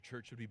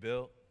church would be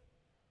built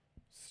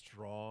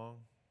strong,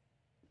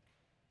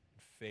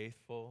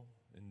 faithful,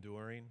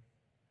 enduring,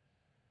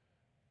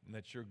 and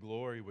that your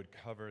glory would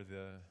cover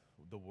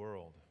the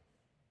world.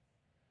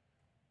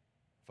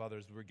 Father,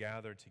 as we're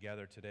gathered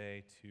together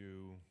today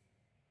to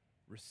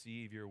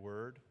receive your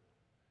word,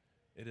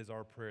 it is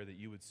our prayer that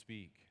you would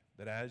speak,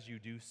 that as you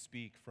do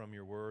speak from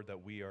your word,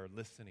 that we are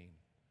listening.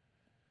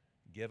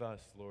 Give us,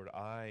 Lord,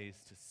 eyes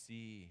to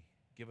see.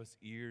 Give us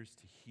ears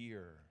to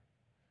hear.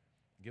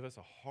 Give us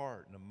a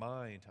heart and a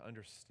mind to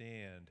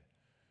understand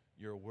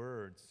your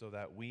words so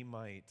that we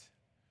might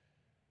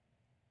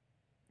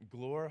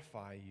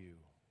glorify you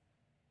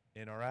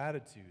in our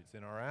attitudes,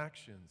 in our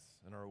actions,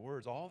 in our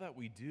words. All that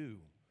we do,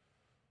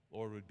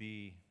 Lord, would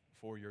be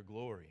for your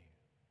glory.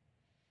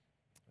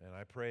 And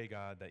I pray,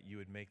 God, that you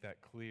would make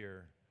that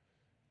clear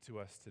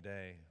to us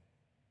today.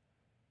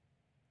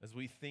 As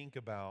we think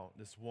about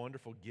this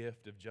wonderful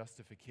gift of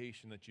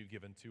justification that you've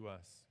given to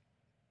us,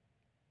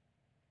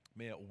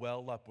 may it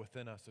well up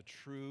within us a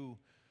true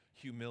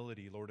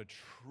humility, Lord, a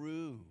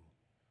true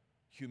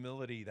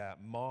humility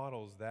that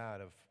models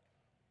that of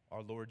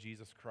our Lord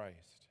Jesus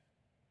Christ.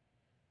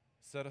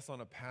 Set us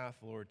on a path,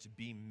 Lord, to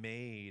be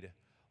made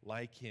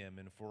like him.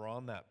 And if we're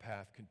on that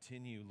path,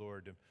 continue,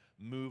 Lord, to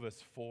move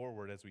us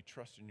forward as we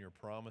trust in your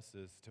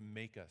promises to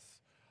make us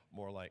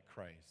more like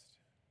Christ.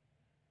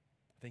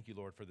 Thank you,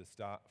 Lord, for this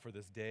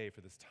day,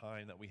 for this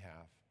time that we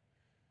have.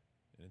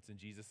 And it's in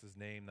Jesus'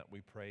 name that we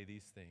pray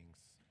these things.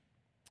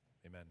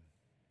 Amen.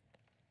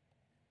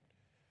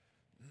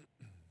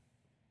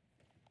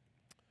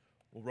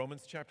 Well,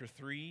 Romans chapter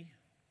 3,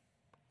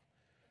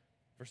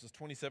 verses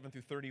 27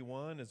 through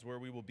 31 is where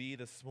we will be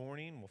this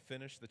morning. We'll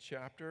finish the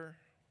chapter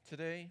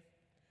today.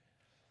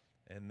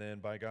 And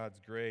then, by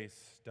God's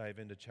grace, dive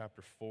into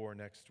chapter 4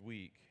 next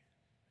week.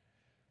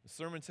 The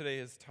sermon today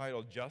is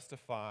titled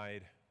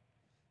Justified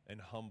and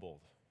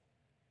Humbled.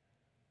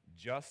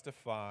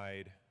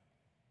 Justified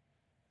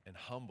and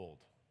humbled.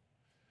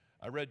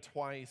 I read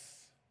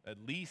twice, at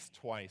least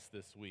twice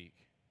this week,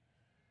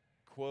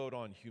 quote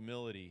on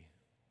humility.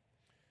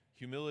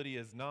 Humility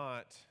is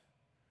not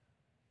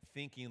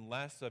thinking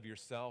less of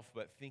yourself,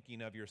 but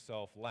thinking of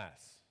yourself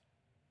less.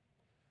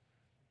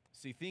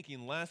 See,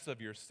 thinking less of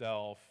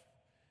yourself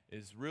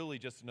is really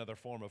just another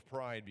form of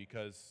pride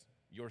because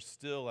you're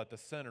still at the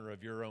center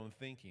of your own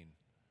thinking.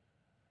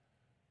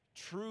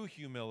 True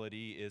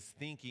humility is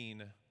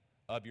thinking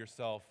of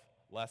yourself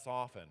less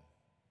often.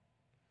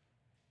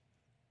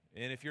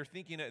 And if you're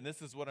thinking, and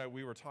this is what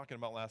we were talking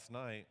about last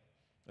night,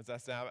 as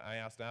I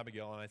asked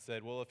Abigail, and I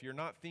said, well, if you're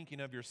not thinking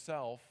of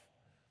yourself,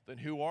 then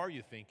who are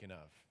you thinking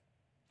of?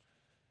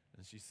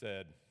 And she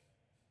said,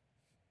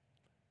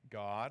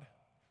 God.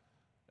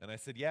 And I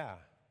said, yeah.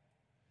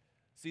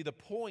 See, the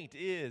point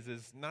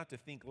is not to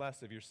think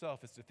less of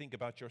yourself, it's to think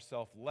about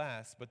yourself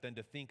less, but then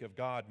to think of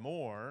God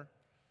more,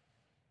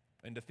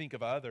 and to think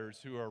of others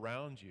who are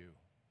around you.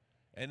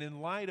 And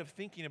in light of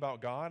thinking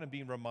about God and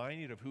being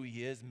reminded of who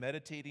he is,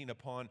 meditating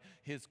upon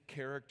his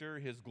character,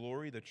 his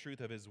glory, the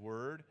truth of his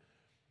word,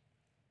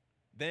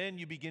 then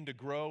you begin to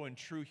grow in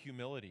true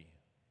humility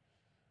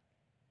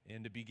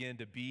and to begin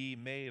to be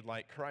made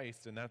like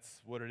Christ, and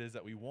that's what it is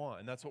that we want,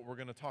 and that's what we're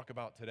going to talk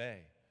about today.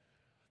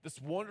 This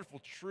wonderful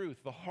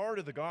truth, the heart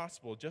of the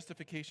gospel,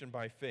 justification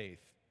by faith,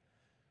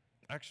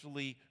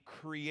 actually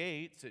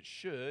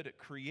should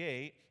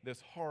create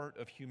this heart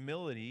of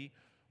humility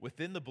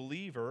within the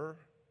believer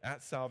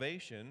at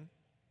salvation.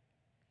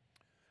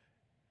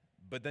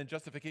 But then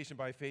justification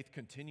by faith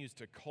continues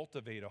to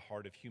cultivate a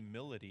heart of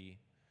humility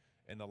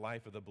in the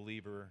life of the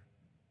believer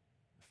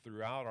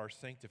throughout our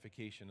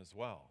sanctification as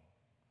well.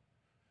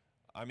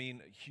 I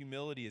mean,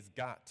 humility has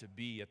got to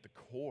be at the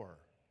core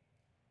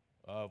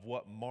of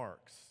what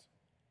marks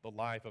the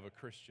life of a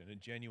Christian, a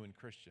genuine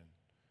Christian.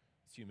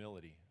 It's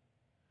humility.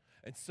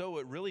 And so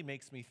it really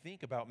makes me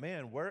think about,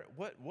 man, what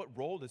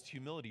role does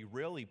humility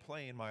really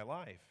play in my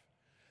life?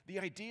 The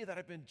idea that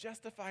I've been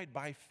justified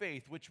by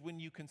faith, which when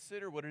you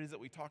consider what it is that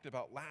we talked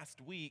about last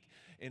week,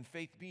 in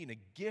faith being a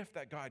gift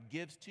that God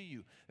gives to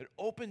you, it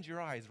opens your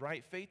eyes,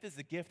 right? Faith is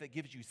a gift that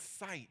gives you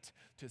sight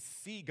to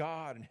see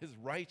God and his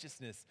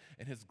righteousness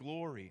and his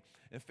glory.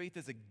 And faith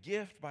is a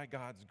gift by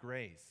God's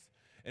grace.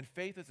 And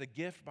faith as a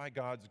gift by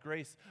God's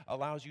grace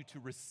allows you to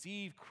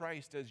receive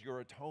Christ as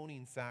your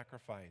atoning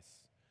sacrifice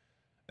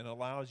and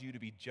allows you to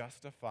be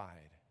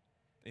justified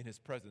in his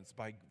presence.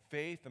 By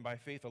faith and by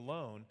faith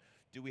alone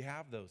do we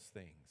have those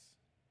things.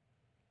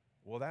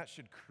 Well, that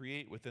should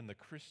create within the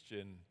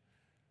Christian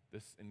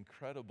this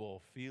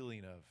incredible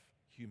feeling of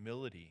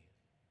humility,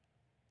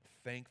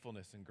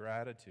 thankfulness, and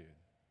gratitude.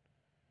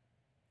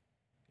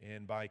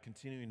 And by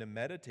continuing to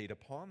meditate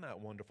upon that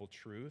wonderful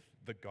truth,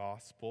 the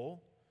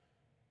gospel,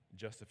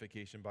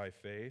 justification by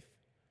faith,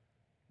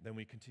 then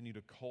we continue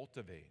to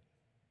cultivate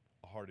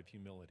a heart of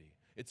humility.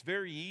 It's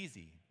very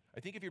easy. I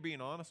think if you're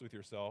being honest with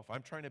yourself,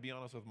 I'm trying to be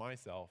honest with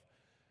myself,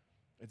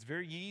 it's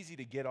very easy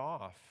to get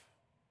off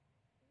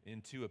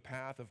into a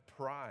path of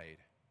pride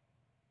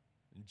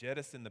and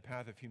jettison the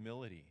path of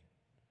humility.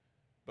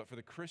 But for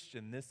the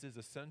Christian, this is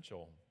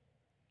essential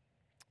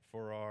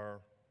for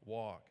our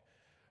walk.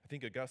 I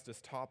think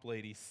Augustus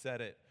Toplady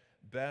said it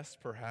best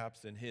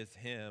perhaps in his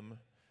hymn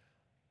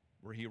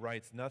where he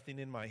writes, "Nothing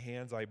in my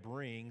hands I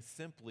bring,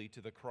 simply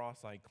to the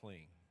cross I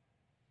cling."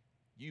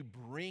 You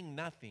bring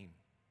nothing.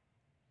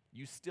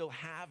 You still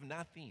have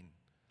nothing.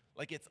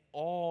 Like it's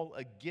all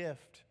a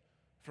gift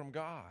from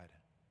God.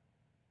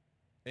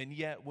 And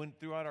yet, when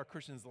throughout our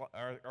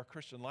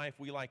Christian life,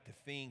 we like to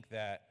think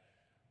that,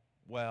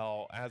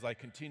 well, as I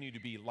continue to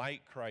be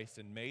like Christ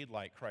and made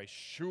like Christ,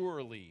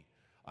 surely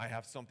I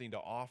have something to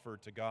offer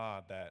to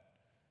God that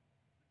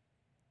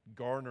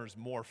garners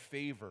more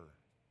favor.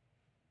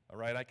 All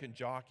right, I can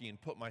jockey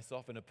and put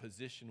myself in a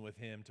position with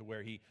him to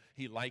where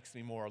he likes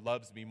me more,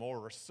 loves me more,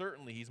 or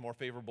certainly he's more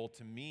favorable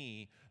to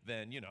me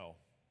than,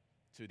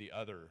 to the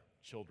other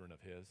children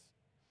of his.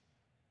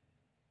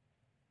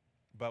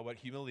 But what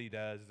humility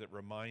does is it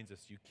reminds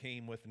us you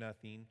came with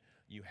nothing,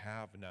 you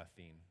have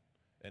nothing,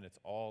 and it's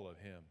all of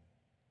him.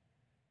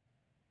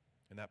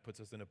 And that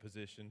puts us in a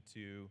position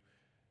to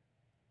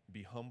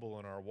be humble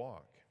in our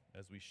walk,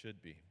 as we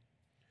should be.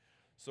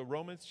 So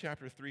Romans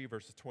chapter 3,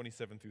 verses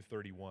 27 through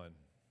 31.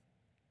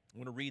 I'm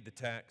going to read the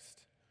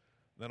text,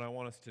 then I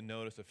want us to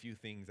notice a few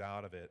things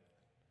out of it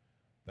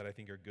that I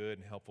think are good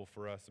and helpful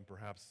for us, and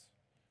perhaps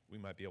we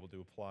might be able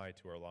to apply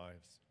to our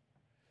lives.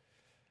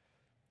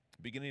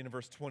 Beginning in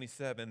verse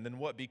 27, then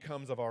what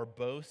becomes of our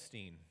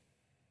boasting?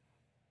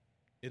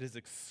 It is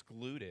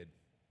excluded.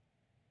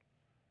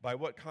 By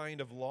what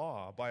kind of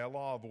law? By a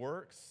law of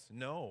works?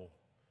 No,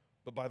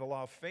 but by the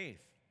law of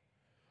faith.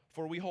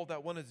 For we hold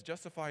that one is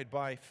justified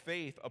by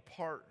faith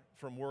apart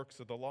from works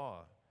of the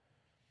law.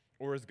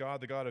 Or is God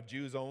the God of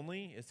Jews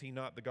only? Is he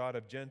not the God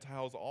of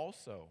Gentiles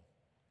also?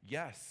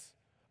 Yes,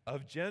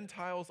 of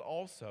Gentiles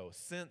also,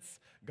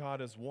 since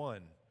God is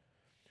one,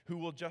 who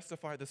will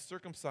justify the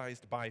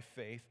circumcised by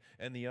faith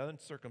and the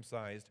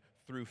uncircumcised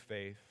through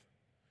faith.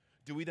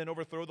 Do we then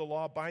overthrow the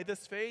law by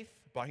this faith?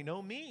 By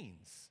no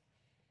means.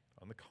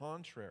 On the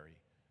contrary,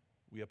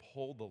 we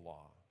uphold the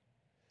law.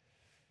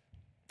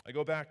 I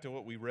go back to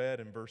what we read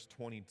in verse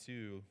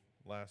 22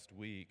 last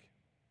week,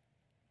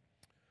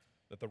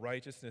 that the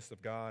righteousness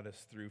of God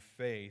is through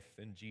faith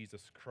in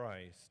Jesus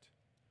Christ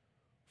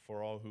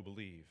for all who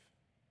believe.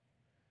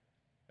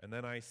 And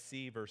then I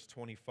see verse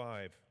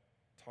 25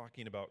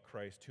 talking about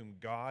Christ, whom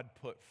God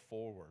put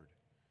forward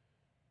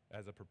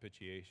as a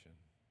propitiation.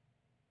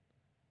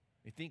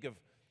 You think of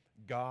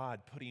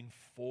God putting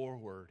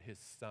forward his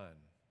Son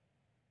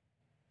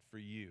for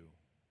you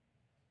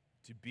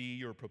to be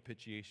your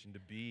propitiation, to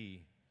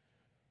be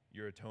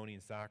your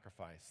atoning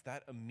sacrifice.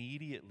 That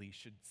immediately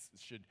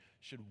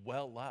should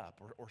well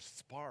up or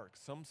spark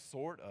some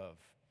sort of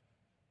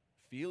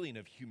feeling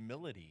of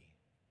humility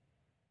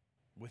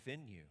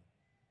within you.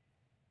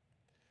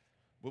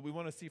 What we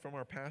want to see from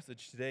our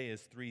passage today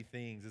is three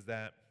things, is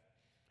that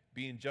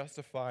being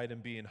justified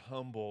and being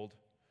humbled,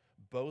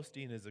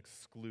 boasting is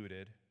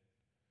excluded,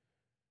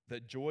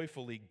 that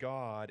joyfully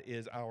God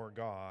is our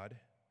God,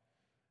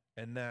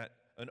 and that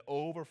an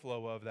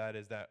overflow of that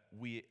is that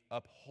we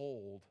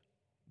uphold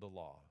the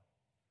law.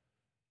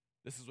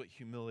 This is what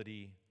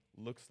humility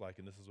looks like,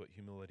 and this is what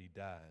humility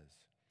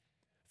does.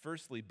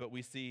 Firstly, but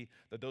we see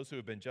that those who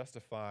have been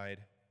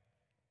justified,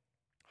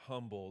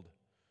 humbled,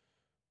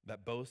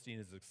 that boasting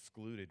is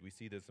excluded. We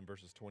see this in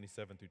verses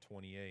 27 through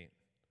 28.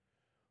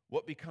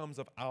 What becomes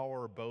of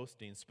our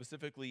boasting,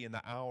 specifically in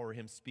the hour,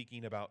 him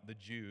speaking about the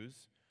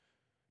Jews,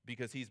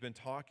 because he's been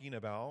talking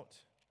about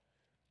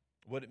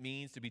what it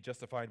means to be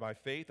justified by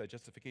faith. That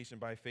justification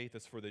by faith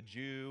is for the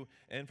Jew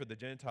and for the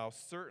Gentile.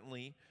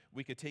 Certainly,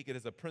 we could take it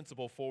as a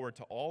principle forward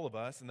to all of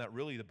us, and that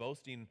really the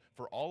boasting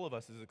for all of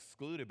us is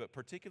excluded, but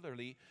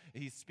particularly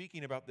he's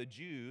speaking about the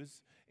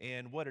Jews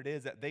and what it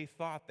is that they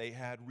thought they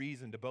had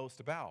reason to boast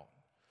about.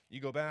 You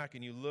go back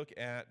and you look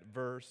at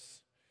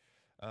verse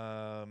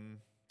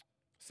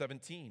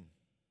 17,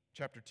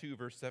 chapter 2,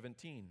 verse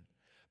 17.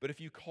 But if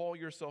you call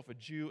yourself a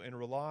Jew and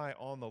rely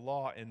on the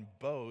law and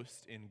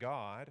boast in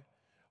God,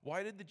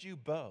 why did the Jew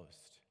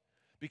boast?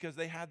 Because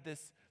they had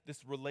this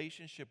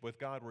relationship with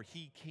God where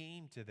he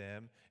came to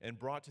them and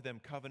brought to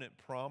them covenant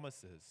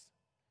promises,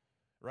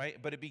 right?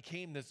 But it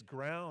became this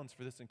grounds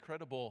for this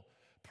incredible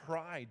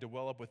pride to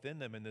well up within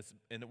them, and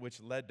which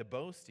led to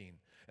boasting.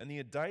 And the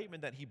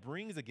indictment that he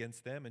brings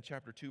against them in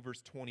chapter 2,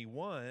 verse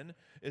 21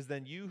 is,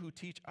 then you who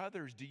teach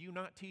others, do you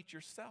not teach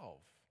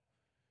yourself?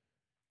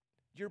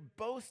 You're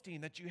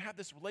boasting that you have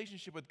this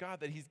relationship with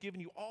God, that he's given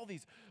you all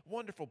these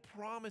wonderful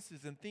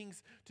promises and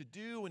things to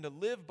do and to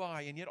live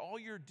by, and yet all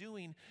you're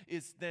doing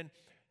is then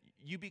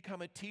you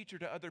become a teacher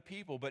to other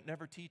people, but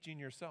never teaching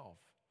yourself.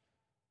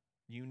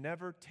 You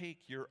never take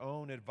your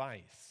own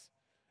advice.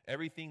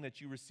 Everything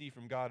that you receive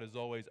from God is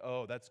always,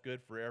 oh, that's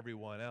good for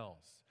everyone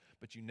else.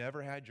 But you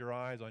never had your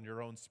eyes on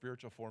your own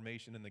spiritual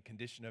formation and the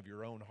condition of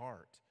your own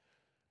heart.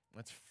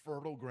 That's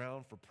fertile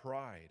ground for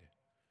pride.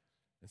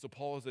 And so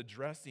Paul is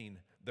addressing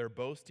their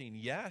boasting.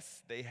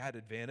 Yes, they had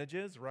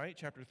advantages, right?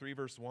 Chapter 3,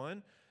 verse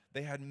 1,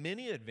 they had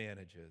many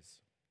advantages.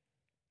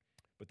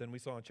 But then we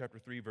saw in chapter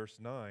 3, verse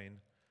 9,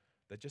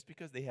 that just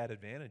because they had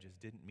advantages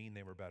didn't mean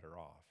they were better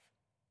off.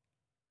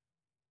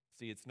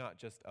 See, it's not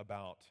just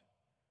about,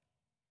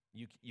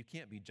 you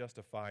can't be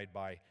justified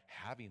by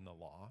having the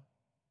law.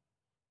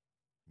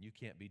 You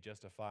can't be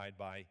justified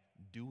by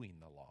doing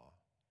the law.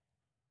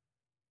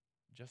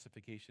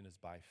 Justification is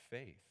by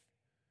faith.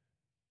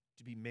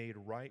 To be made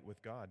right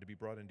with God, to be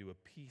brought into a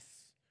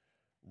peace,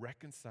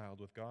 reconciled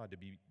with God, to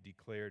be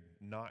declared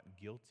not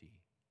guilty,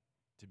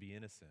 to be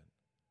innocent.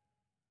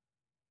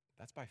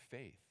 That's by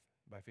faith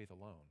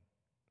alone.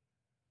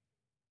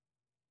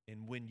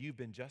 And when you've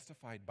been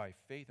justified by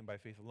faith and by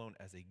faith alone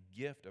as a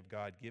gift of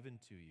God given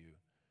to you,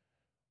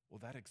 well,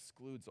 that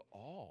excludes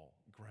all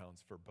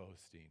grounds for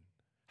boasting.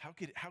 How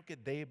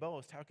could they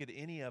boast? How could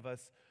any of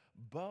us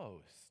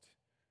boast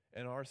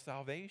in our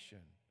salvation?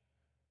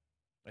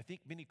 I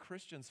think many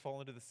Christians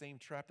fall into the same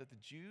trap that the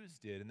Jews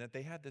did, and that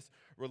they had this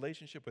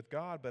relationship with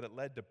God, but it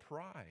led to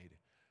pride.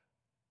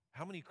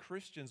 How many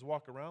Christians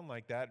walk around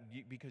like that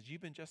because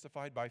you've been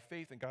justified by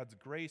faith and God's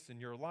grace in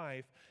your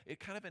life? It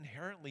kind of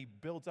inherently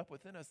builds up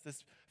within us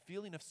this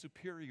feeling of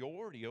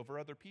superiority over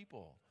other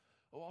people.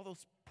 Oh, all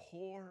those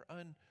poor,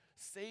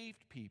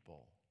 unsaved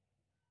people.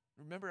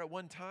 Remember, at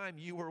one time,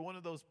 you were one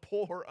of those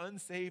poor,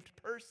 unsaved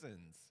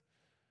persons.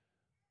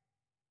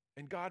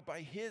 And God,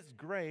 by His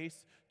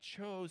grace,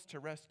 chose to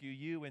rescue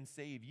you and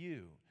save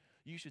you.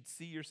 You should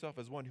see yourself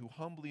as one who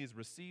humbly has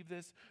received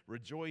this,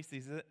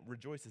 rejoices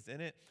in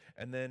it,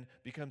 and then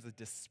becomes a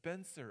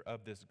dispenser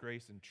of this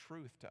grace and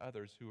truth to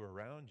others who are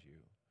around you.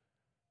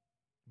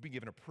 You've been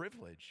given a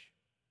privilege.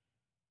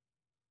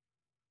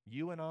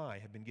 You and I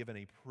have been given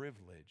a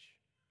privilege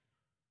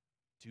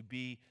to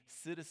be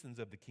citizens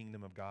of the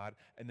kingdom of God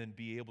and then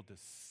be able to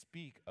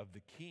speak of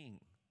the King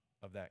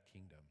of that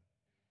kingdom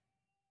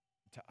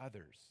to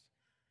others.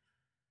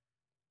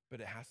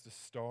 But it has to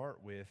start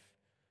with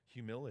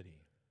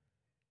humility.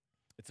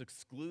 It's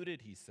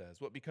excluded, he says.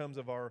 What becomes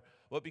of our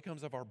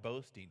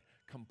boasting?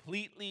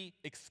 Completely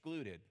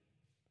excluded.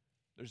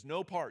 There's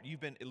no part. You've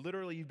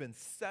been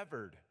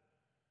severed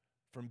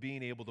from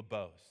being able to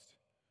boast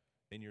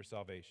in your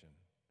salvation.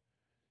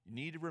 You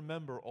need to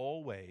remember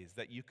always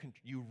that you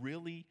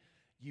really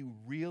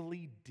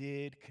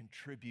did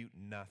contribute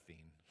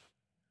nothing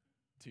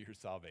to your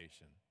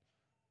salvation.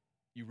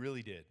 You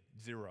really did.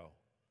 Zero.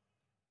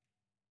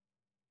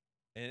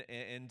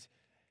 And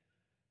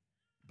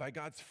by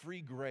God's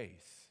free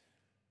grace,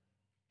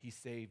 He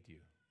saved you,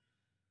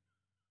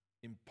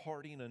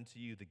 imparting unto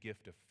you the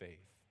gift of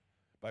faith,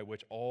 by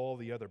which all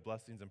the other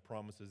blessings and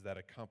promises that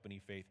accompany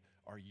faith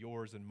are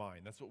yours and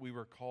mine. That's what we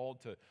were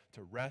called to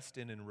rest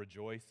in and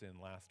rejoice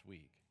in last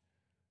week.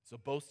 So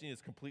boasting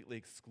is completely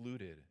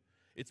excluded.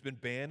 It's been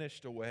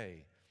banished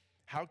away.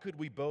 How could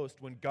we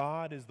boast when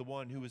God is the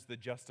one who is the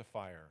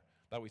justifier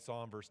that we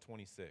saw in verse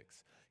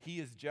 26? He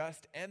is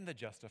just and the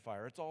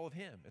justifier. It's all of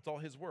Him. It's all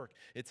His work.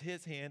 It's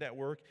His hand at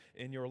work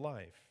in your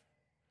life.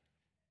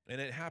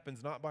 And it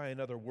happens not by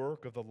another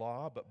work of the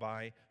law, but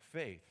by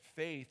faith.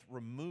 Faith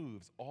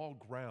removes all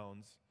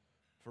grounds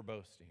for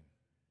boasting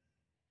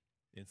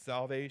in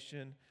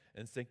salvation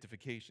and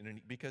sanctification.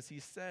 And because He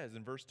says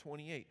in verse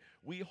 28,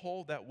 we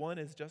hold that one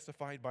is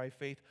justified by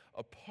faith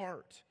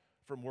apart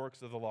from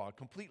works of the law,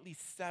 completely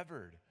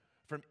severed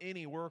from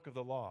any work of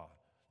the law.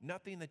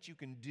 Nothing that you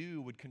can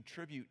do would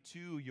contribute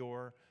to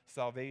your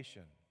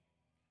salvation.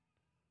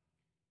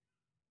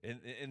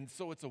 And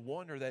so it's a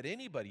wonder that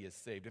anybody is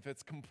saved. If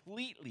it's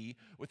completely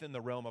within the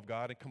realm of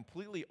God and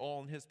completely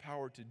all in His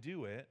power to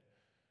do it,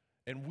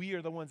 and we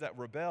are the ones that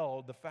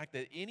rebelled, the fact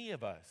that any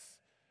of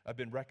us have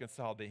been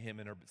reconciled to Him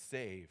and are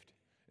saved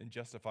and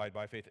justified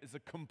by faith is a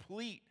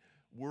complete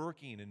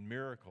working and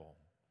miracle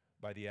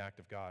by the act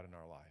of God in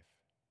our life.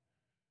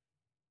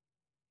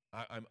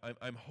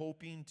 I'm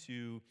hoping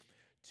to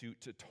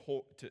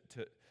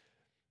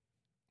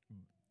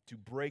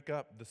break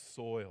up the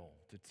soil,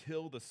 to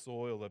till the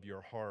soil of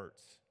your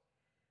hearts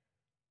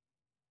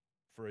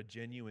for a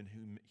genuine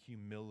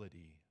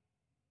humility,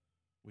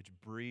 which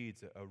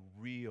breeds a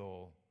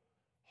real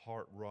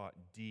heart-wrought,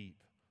 deep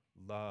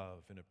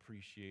love and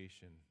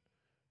appreciation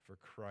for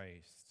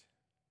Christ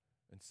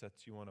and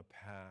sets you on a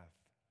path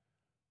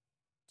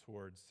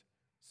towards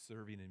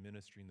serving and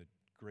ministering the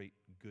great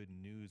good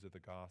news of the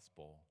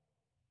gospel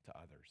to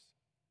others.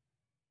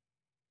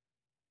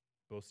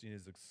 Boasting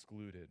is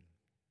excluded.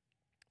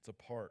 It's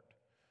apart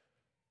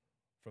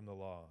from the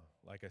law.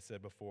 Like I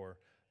said before,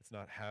 it's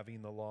not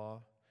having the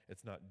law,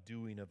 it's not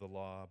doing of the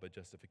law, but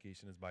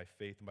justification is by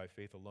faith and by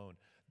faith alone.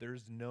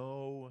 There's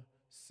no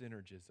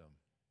synergism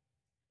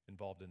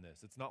involved in this.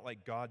 It's not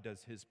like God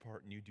does His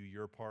part and you do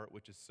your part,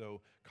 which is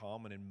so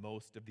common in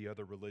most of the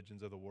other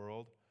religions of the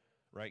world,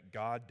 right?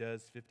 God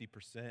does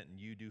 50% and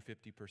you do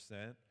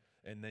 50%,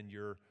 and then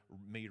you're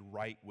made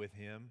right with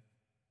Him.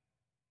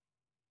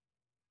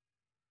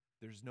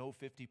 There's no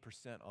 50%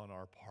 on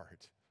our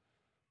part.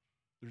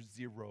 There's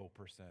 0%.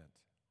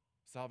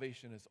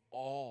 Salvation is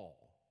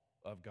all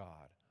of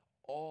God,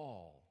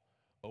 all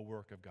a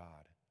work of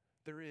God.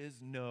 There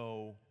is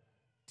no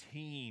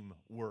team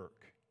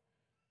work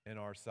in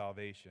our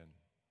salvation.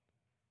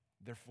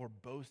 Therefore,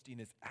 boasting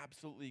is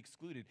absolutely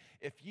excluded.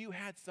 If you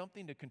had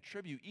something to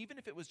contribute, even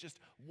if it was just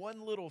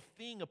one little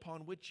thing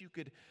upon which you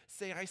could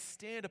say, I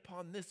stand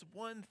upon this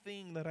one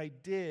thing that I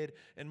did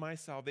in my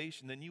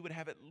salvation, then you would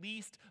have at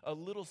least a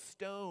little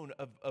stone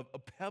of a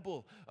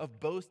pebble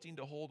of boasting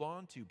to hold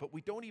on to. But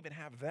we don't even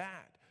have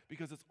that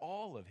because it's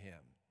all of Him.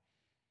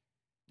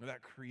 And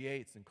that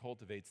creates and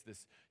cultivates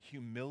this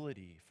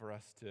humility for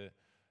us to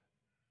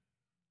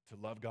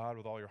love God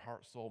with all your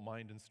heart, soul,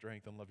 mind, and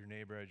strength, and love your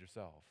neighbor as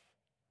yourself.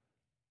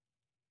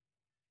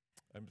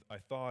 I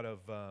thought of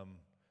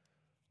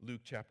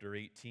Luke chapter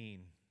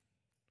 18,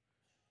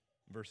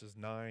 verses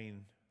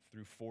 9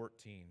 through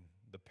 14,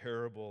 the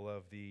parable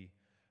of the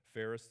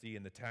Pharisee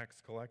and the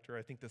tax collector.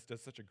 I think this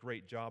does such a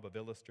great job of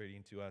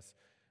illustrating to us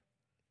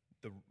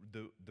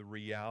the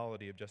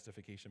reality of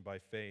justification by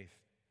faith.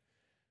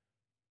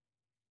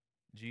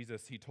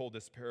 Jesus, He told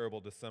this parable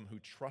to some who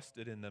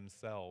trusted in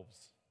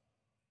themselves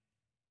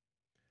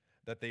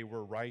that they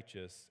were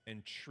righteous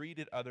and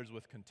treated others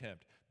with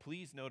contempt.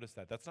 Please notice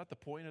that. That's not the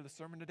point of the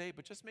sermon today,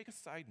 but just make a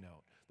side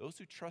note. Those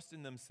who trust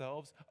in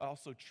themselves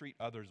also treat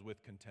others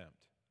with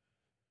contempt.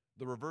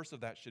 The reverse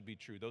of that should be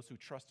true. Those who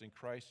trust in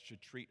Christ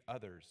should treat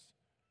others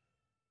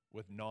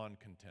with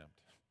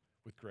non-contempt,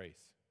 with grace.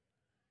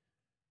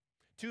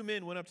 Two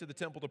men went up to the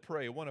temple to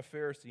pray, one a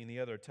Pharisee and the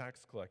other a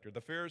tax collector. The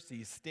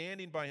Pharisee,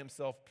 standing by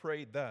himself,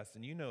 prayed thus,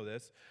 and you know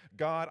this: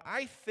 God,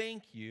 I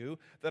thank you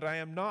that I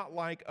am not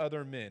like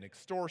other men,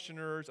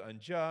 extortioners,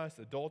 unjust,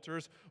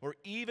 adulterers, or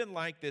even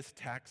like this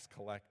tax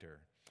collector.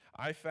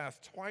 I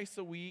fast twice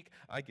a week.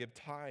 I give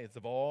tithes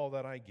of all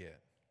that I get.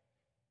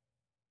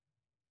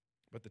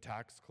 But the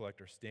tax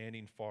collector,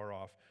 standing far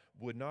off,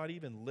 would not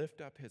even lift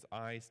up his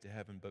eyes to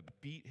heaven, but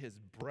beat his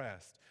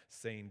breast,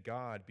 saying,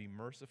 God, be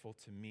merciful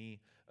to me,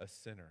 a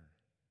sinner.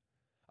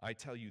 I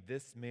tell you,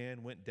 this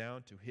man went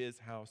down to his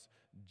house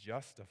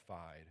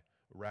justified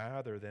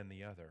rather than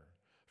the other.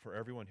 For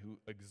everyone who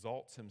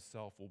exalts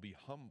himself will be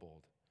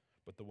humbled,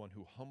 but the one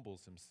who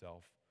humbles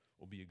himself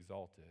will be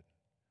exalted.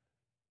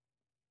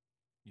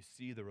 You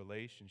see the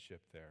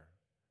relationship there.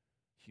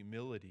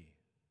 Humility.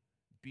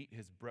 Beat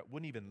his breast,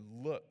 wouldn't even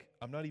look.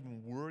 I'm not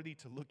even worthy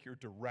to look your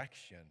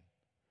direction.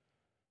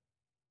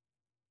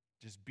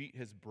 Just beat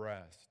his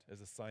breast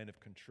as a sign of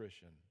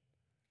contrition.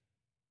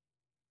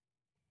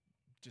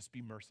 Just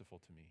be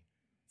merciful to me.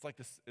 It's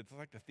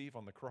like the thief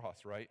on the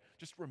cross, right?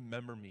 Just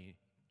remember me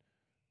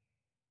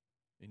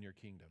in your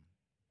kingdom.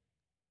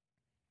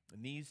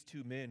 And these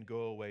two men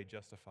go away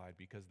justified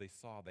because they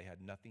saw they had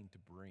nothing to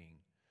bring.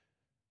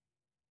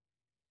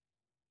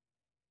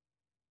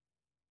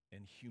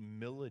 And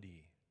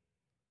humility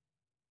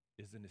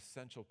is an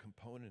essential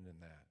component in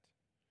that.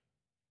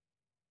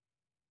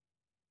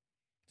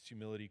 This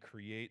humility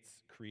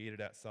created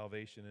at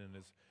salvation and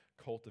is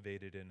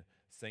cultivated in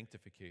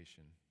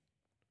sanctification.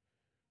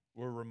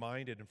 We're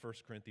reminded in 1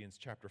 Corinthians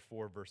chapter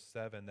 4, verse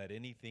 7, that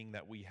anything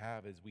that we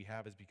have is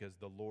because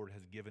the Lord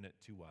has given it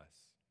to us.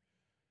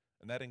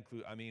 And that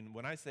includes,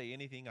 when I say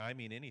anything, I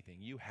mean anything.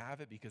 You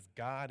have it because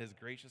God has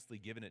graciously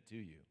given it to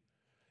you.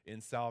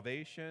 In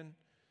salvation,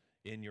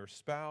 in your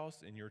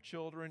spouse, in your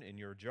children, in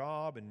your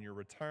job, in your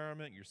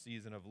retirement, your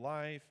season of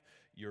life,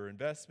 your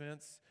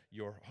investments,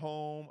 your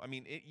home.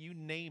 You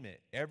name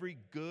it. Every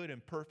good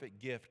and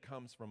perfect gift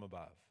comes from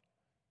above.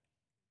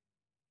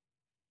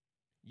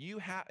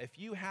 If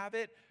you have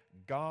it,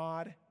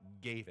 God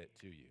gave it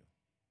to you.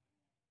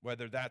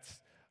 Whether that's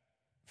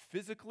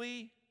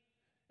physically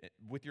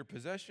with your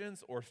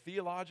possessions or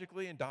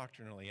theologically and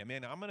doctrinally. I'm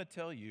going to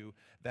tell you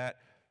that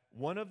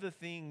one of the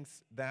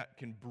things that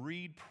can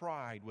breed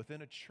pride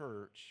within a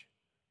church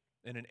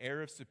and an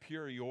air of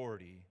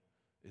superiority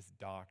is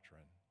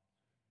doctrine.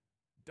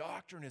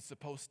 Doctrine is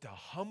supposed to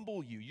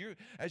humble you.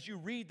 As you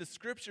read the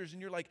scriptures and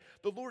you're like,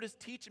 the Lord is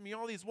teaching me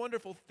all these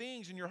wonderful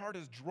things, and your heart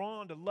is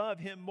drawn to love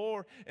Him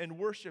more and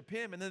worship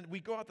Him. And then we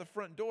go out the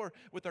front door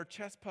with our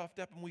chest puffed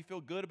up and we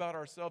feel good about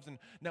ourselves, and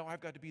now I've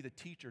got to be the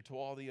teacher to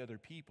all the other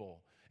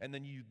people. And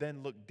then you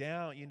look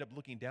down, you end up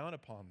looking down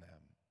upon them.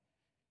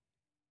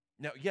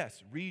 Now,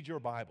 yes, read your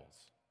Bibles.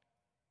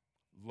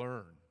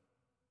 Learn.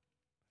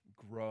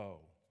 Grow.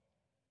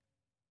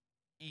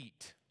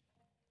 Eat.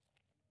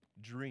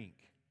 Drink.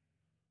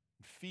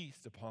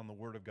 Feast upon the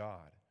Word of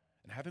God.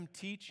 And have Him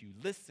teach you.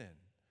 Listen.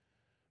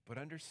 But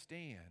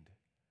understand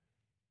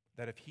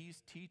that if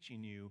He's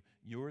teaching you,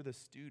 you're the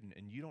student,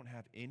 and you don't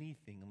have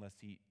anything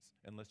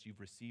unless you've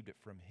received it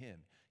from Him.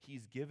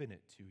 He's given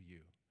it to you.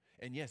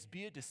 And yes,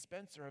 be a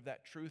dispenser of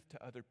that truth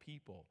to other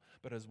people,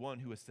 but as one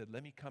who has said,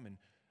 let me come and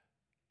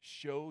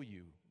show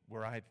you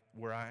where I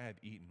have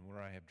eaten,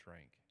 where I have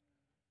drank.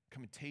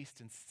 Come and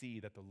taste and see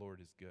that the Lord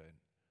is good.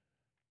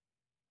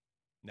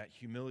 And that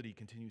humility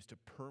continues to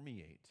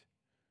permeate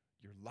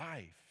your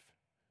life,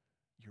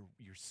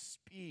 your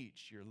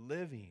speech, your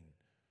living.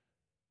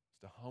 It's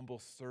the humble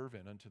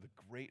servant unto the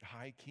great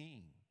high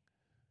King.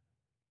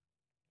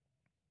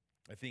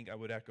 I think I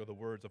would echo the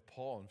words of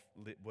Paul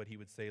and what he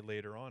would say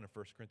later on in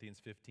 1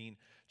 Corinthians 15,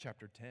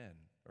 chapter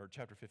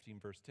 15,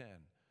 verse 10.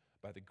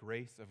 By the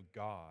grace of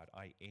God,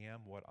 I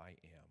am what I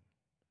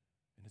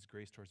am. and his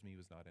grace towards me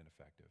was not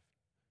ineffective.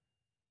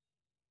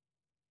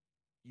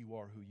 You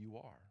are who you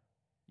are.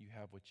 You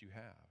have what you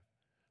have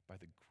by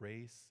the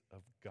grace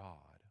of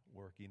God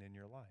working in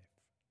your life.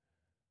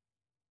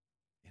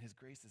 And his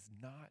grace is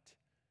not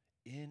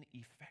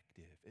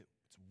ineffective.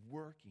 It's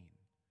working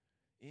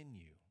in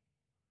you.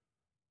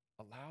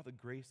 Allow the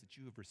grace that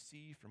you have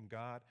received from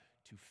God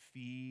to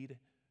feed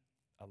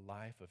a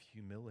life of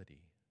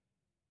humility.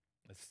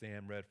 As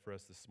Sam read for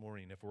us this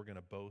morning, if we're going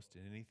to boast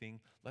in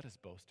anything, let us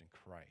boast in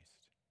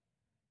Christ.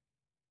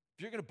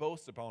 If you're going to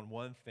boast upon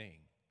one thing,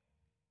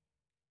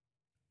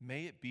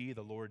 may it be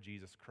the Lord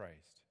Jesus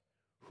Christ,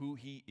 who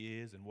he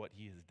is and what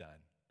he has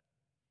done.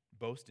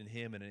 Boast in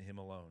him and in him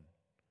alone.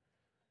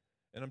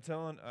 And I'm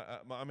telling,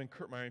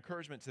 my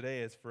encouragement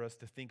today is for us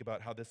to think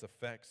about how this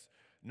affects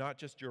not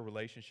just your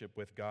relationship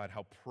with God,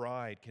 how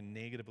pride can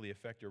negatively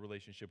affect your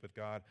relationship with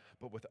God,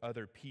 but with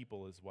other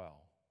people as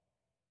well.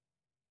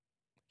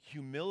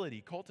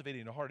 Humility,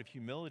 cultivating a heart of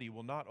humility,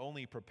 will not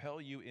only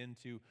propel you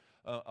into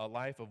a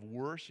life of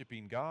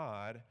worshiping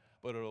God,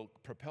 but it'll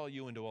propel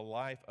you into a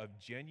life of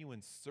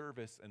genuine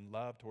service and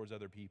love towards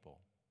other people.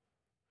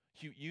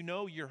 You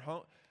know,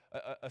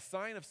 a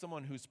sign of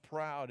someone who's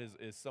proud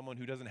is someone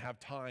who doesn't have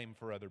time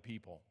for other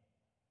people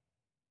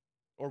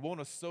or won't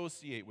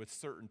associate with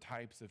certain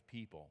types of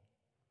people.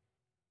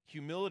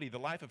 Humility, the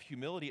life of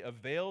humility,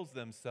 avails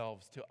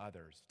themselves to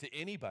others, to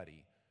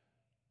anybody,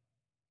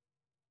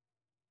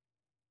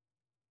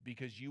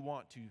 because you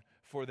want to,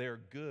 for their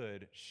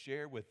good,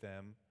 share with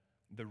them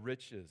the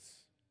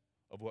riches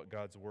of what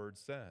God's word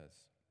says.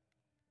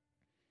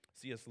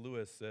 C.S.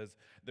 Lewis says,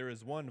 "There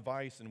is one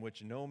vice in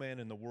which no man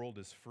in the world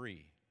is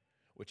free,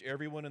 which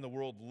everyone in the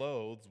world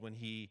loathes when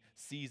he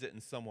sees it in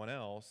someone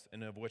else,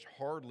 and of which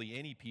hardly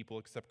any people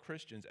except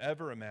Christians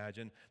ever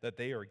imagine that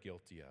they are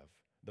guilty of.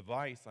 The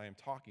vice I am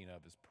talking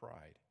of is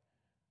pride."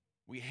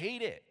 We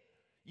hate it.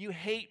 You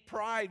hate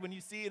pride when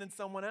you see it in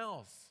someone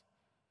else.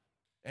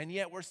 And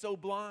yet we're so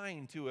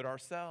blind to it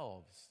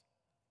ourselves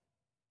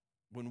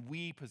when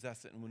we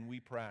possess it and when we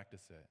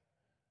practice it.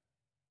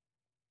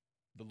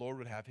 The Lord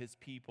would have his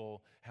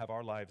people have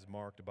our lives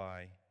marked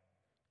by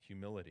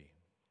humility.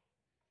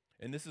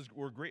 And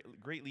we're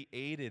greatly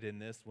aided in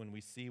this when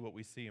we see what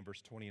we see in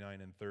verse 29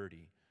 and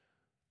 30,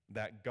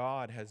 that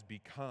God has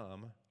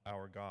become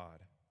our God.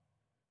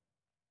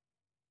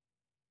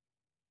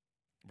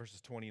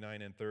 Verses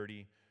 29 and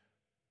 30,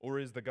 "Or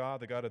is the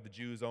God of the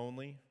Jews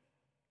only?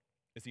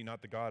 Is he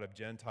not the God of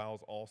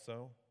Gentiles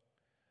also?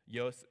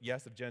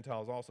 Yes, of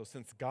Gentiles also.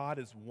 Since God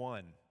is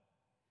one,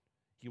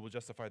 he will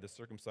justify the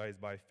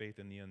circumcised by faith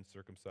and the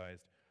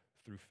uncircumcised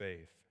through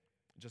faith."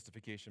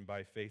 Justification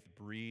by faith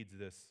breeds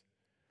this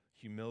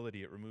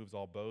humility. It removes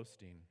all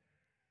boasting.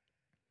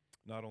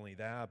 Not only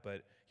that,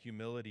 but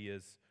humility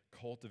is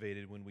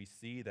cultivated when we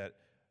see that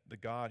the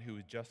God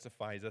who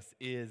justifies us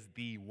is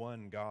the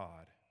one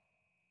God,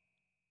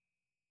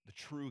 the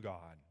true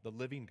God, the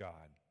living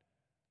God.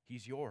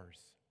 He's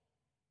yours,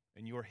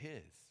 and you're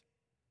his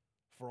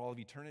for all of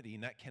eternity,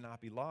 and that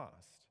cannot be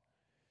lost.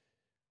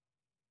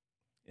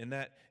 And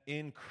that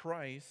in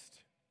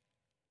Christ,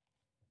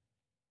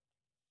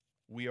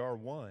 we are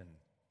one.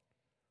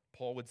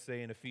 Paul would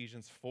say in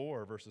Ephesians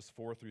 4, verses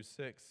 4 through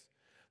 6,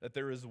 that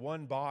there is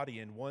one body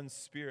and one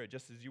spirit,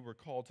 just as you were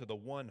called to the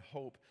one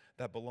hope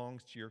that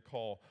belongs to your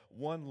call.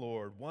 One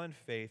Lord, one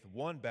faith,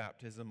 one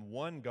baptism,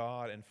 one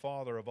God and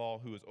Father of all,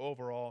 who is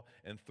over all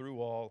and through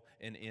all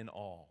and in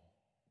all.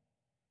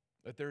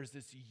 That there is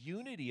this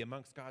unity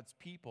amongst God's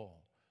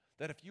people,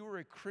 that if you are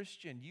a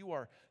Christian, you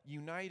are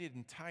united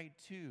and tied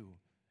to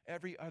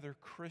every other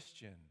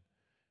Christian,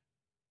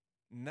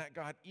 and that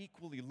God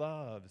equally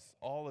loves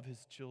all of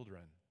his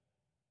children.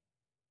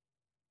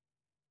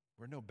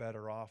 We're no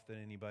better off than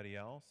anybody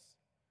else.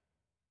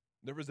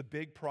 There was a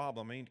big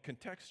problem. I mean,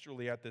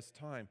 contextually at this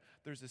time,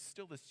 there's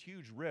still this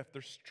huge rift.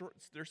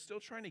 They're still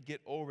trying to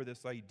get over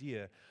this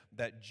idea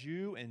that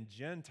Jew and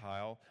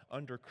Gentile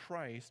under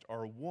Christ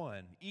are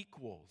one,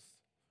 equals.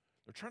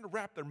 They're trying to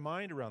wrap their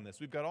mind around this.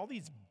 We've got all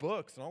these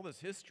books and all this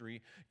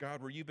history,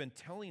 God, where you've been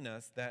telling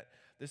us that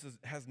this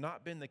has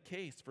not been the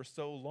case for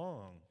so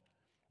long.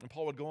 And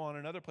Paul would go on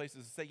in other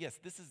places to say, yes,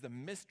 this is the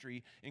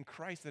mystery in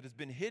Christ that has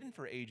been hidden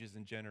for ages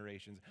and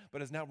generations,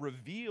 but is now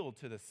revealed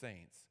to the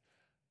saints.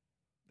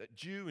 That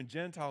Jew and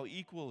Gentile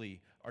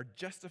equally are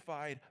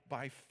justified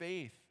by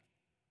faith.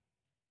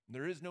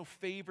 There is no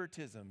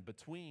favoritism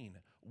between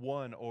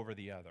one over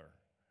the other.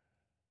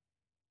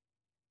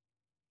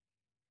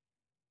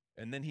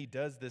 And then he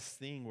does this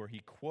thing where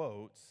he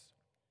quotes,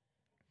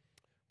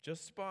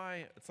 it's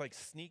like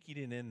sneaking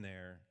it in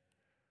there,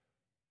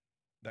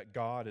 that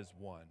God is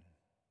one.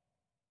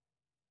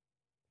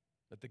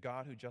 That the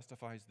God who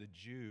justifies the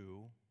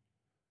Jew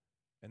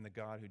and the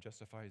God who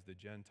justifies the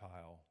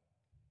Gentile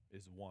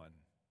is one.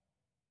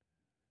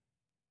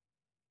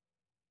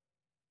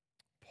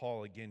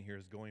 Paul, again, here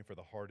is going for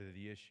the heart of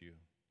the issue.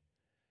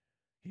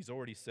 He's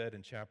already said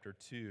in chapter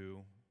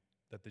 2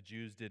 that the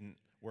Jews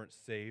weren't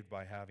saved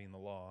by having the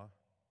law.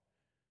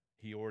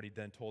 He already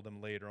then told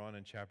them later on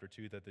in chapter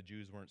 2 that the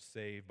Jews weren't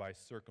saved by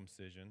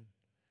circumcision.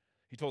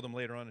 He told them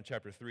later on in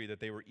chapter 3 that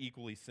they were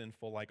equally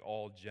sinful like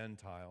all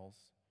Gentiles.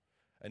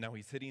 And now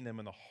he's hitting them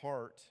in the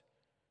heart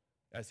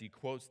as he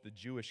quotes the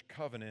Jewish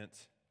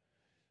covenant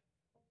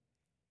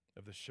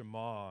of the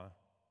Shema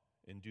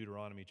in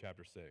Deuteronomy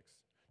chapter 6.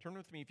 Turn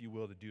with me, if you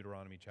will, to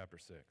Deuteronomy chapter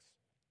 6.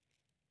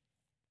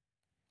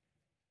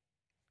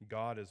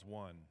 God is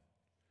one.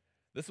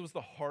 This was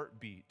the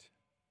heartbeat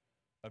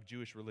of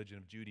Jewish religion,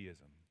 of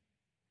Judaism.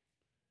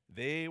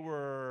 They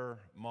were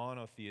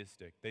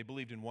monotheistic. They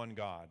believed in one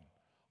God.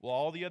 While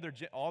all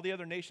the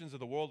other nations of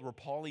the world were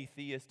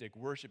polytheistic,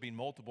 worshiping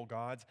multiple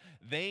gods,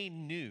 they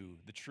knew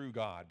the true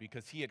God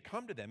because he had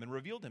come to them and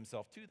revealed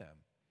himself to them.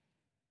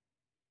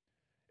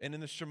 And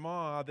in the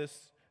Shema,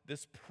 this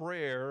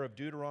prayer of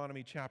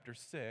Deuteronomy chapter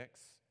 6,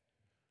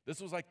 this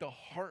was like the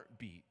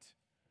heartbeat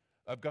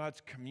of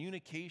God's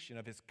communication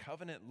of his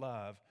covenant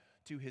love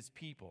to his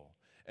people.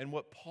 And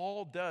what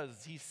Paul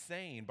does, he's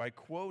saying by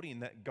quoting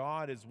that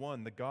God is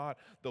one,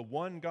 the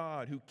one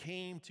God who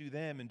came to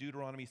them in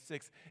Deuteronomy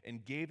 6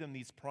 and gave them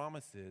these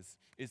promises,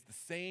 is the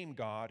same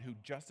God who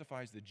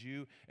justifies the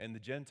Jew and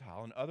the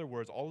Gentile. In other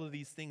words, all of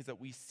these things that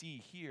we see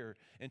here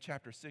in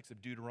chapter 6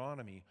 of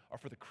Deuteronomy are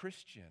for the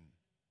Christian.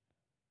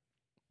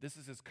 This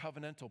is his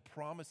covenantal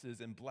promises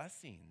and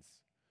blessings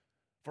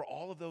for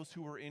all of those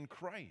who are in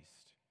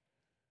Christ.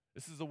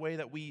 This is the way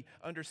that we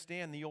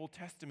understand the Old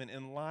Testament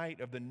in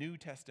light of the New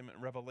Testament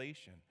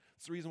revelation.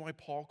 It's the reason why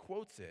Paul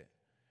quotes it.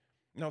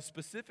 Now,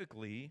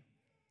 specifically,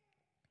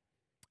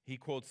 he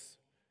quotes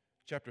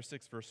chapter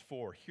 6, verse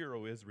 4, "Hear,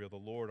 O Israel, the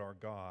Lord our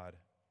God,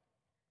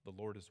 the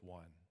Lord is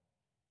one."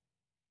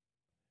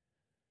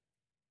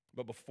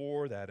 But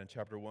before that, in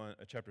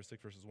chapter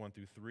 6, verses 1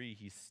 through 3,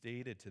 he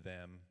stated to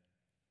them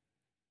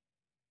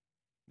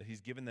that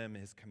he's given them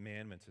his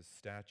commandments, his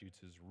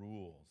statutes, his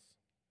rules,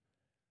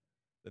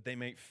 that they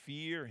may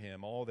fear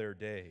him all their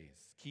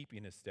days,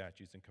 keeping his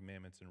statutes and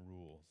commandments and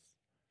rules.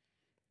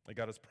 That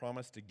God has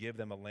promised to give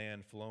them a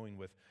land flowing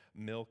with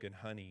milk and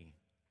honey.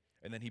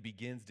 And then he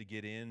begins to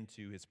get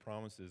into his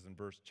promises in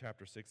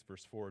chapter 6,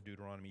 verse 4 of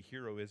Deuteronomy.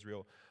 "Hear, O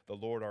Israel, the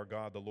Lord our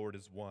God, the Lord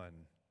is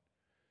one.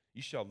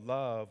 You shall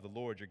love the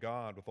Lord your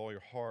God with all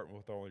your heart and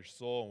with all your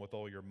soul and with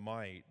all your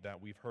might."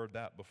 That we've heard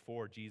that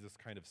before. Jesus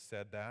kind of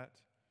said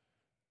that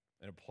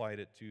and applied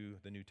it to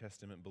the New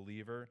Testament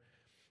believer.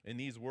 "And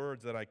these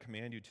words that I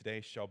command you today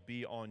shall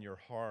be on your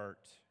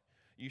heart.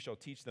 You shall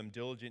teach them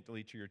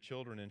diligently to your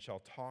children and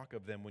shall talk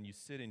of them when you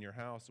sit in your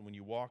house and when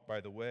you walk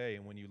by the way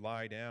and when you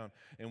lie down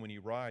and when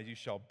you rise. You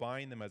shall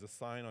bind them as a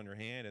sign on your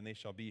hand and they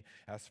shall be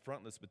as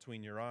frontlets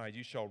between your eyes.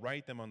 You shall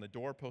write them on the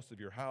doorposts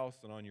of your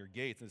house and on your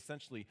gates." And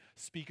essentially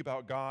speak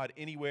about God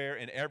anywhere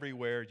and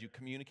everywhere as you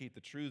communicate the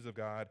truths of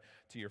God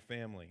to your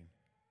family.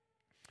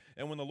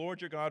 "And when the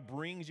Lord your God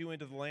brings you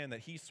into the land that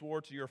he swore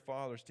to your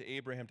fathers, to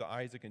Abraham, to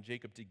Isaac, and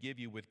Jacob, to give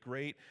you with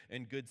great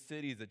and good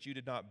cities that you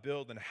did not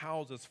build, and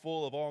houses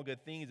full of all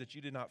good things that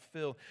you did not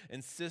fill,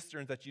 and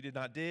cisterns that you did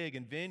not dig,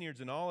 and vineyards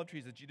and olive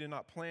trees that you did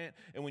not plant,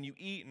 and when you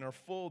eat and are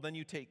full, then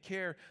you take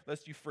care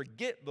lest you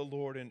forget the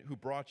Lord who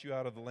brought you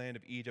out of the land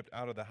of Egypt,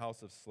 out of the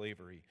house of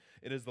slavery.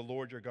 It is the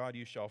Lord your God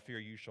you shall fear.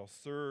 You shall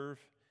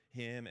serve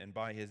him, and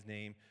by his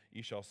name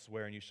you shall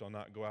swear, and you shall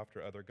not go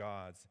after other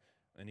gods."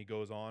 And he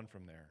goes on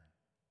from there.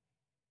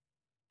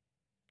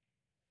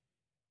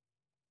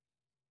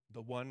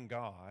 The one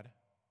God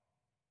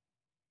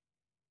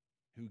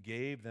who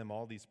gave them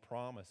all these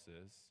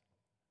promises,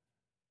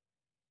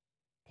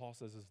 Paul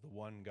says, is the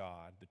one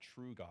God, the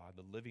true God,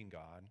 the living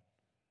God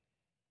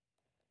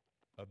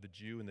of the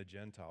Jew and the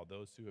Gentile,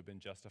 those who have been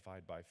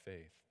justified by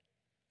faith.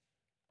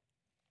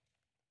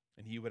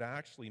 And he would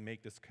actually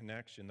make this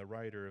connection. The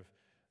writer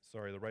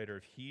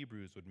of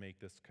Hebrews would make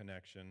this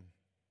connection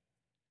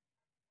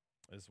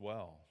as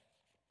well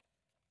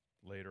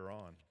later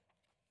on.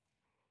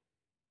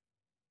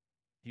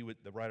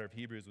 The writer of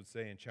Hebrews would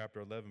say in chapter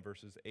 11,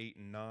 verses 8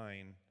 and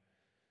 9,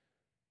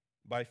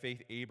 "By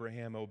faith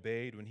Abraham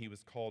obeyed when he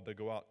was called to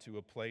go out to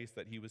a place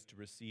that he was to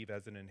receive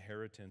as an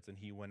inheritance, and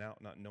he went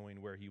out not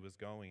knowing where he was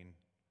going.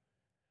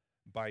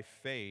 By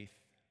faith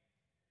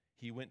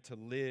he went to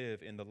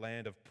live in the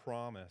land of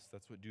promise."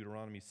 That's what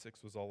Deuteronomy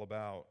 6 was all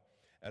about.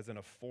 "As in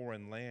a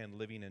foreign land,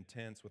 living in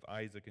tents with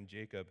Isaac and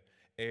Jacob,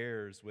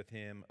 heirs with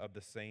him of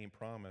the same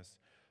promise.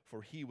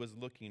 For he was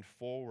looking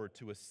forward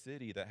to a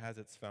city that has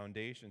its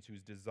foundations,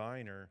 whose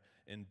designer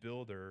and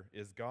builder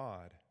is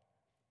God."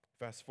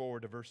 Fast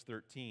forward to verse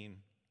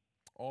 13.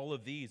 "All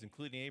of these,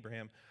 including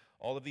Abraham,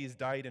 all of these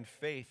died in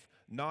faith,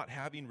 not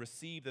having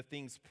received the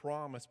things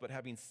promised, but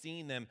having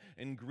seen them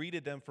and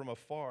greeted them from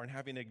afar, and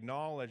having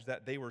acknowledged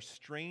that they were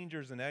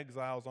strangers and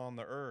exiles on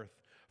the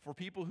earth. For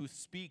people who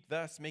speak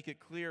thus make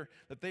it clear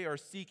that they are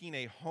seeking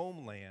a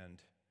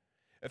homeland.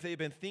 If they had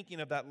been thinking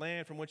of that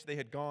land from which they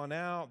had gone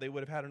out, they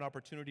would have had an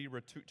opportunity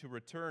to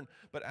return.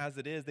 But as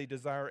it is, they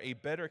desire a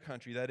better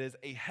country, that is,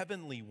 a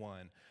heavenly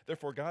one.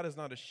 Therefore, God is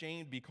not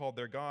ashamed to be called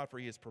their God, for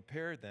he has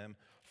prepared them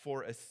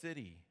for a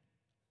city."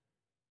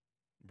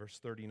 Verse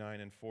 39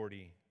 and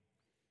 40.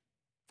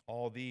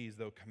 "All these,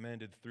 though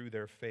commended through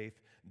their faith,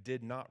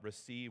 did not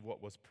receive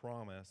what was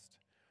promised,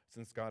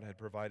 since God had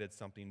provided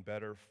something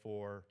better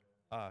for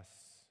us,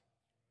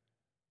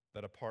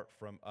 that apart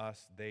from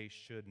us, they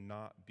should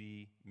not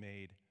be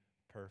made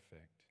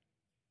perfect.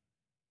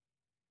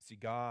 See,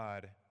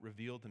 God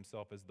revealed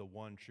himself as the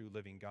one true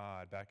living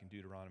God back in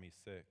Deuteronomy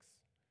 6.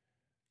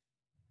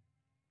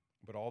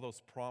 But all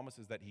those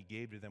promises that he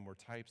gave to them were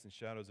types and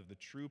shadows of the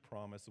true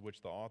promise of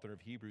which the author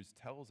of Hebrews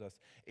tells us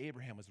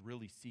Abraham was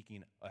really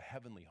seeking a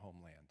heavenly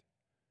homeland.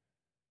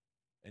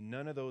 And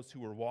none of those who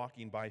were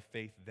walking by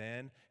faith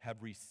then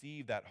have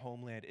received that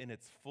homeland in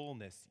its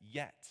fullness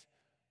yet.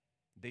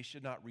 They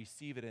should not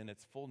receive it in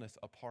its fullness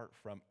apart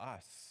from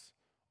us,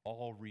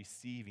 all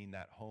receiving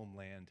that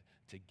homeland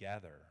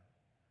together.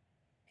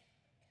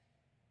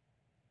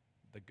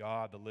 The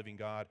God, the living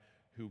God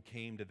who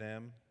came to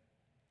them,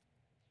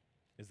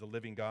 is the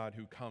living God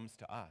who comes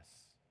to us.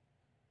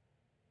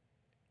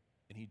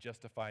 And he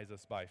justifies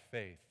us by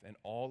faith. And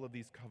all of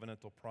these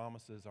covenantal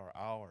promises are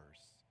ours.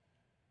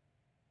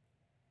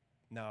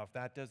 Now, if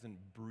that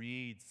doesn't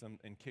breed some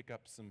and kick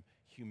up some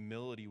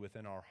humility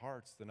within our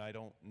hearts, then I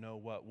don't know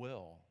what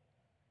will.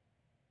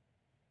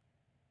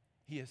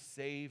 He has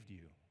saved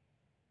you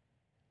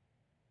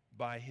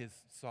by his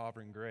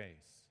sovereign grace.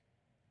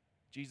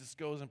 Jesus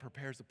goes and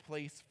prepares a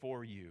place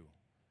for you.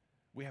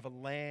 We have a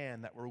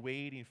land that we're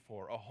waiting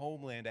for, a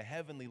homeland, a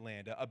heavenly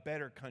land, a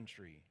better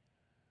country,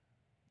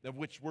 of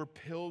which we're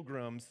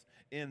pilgrims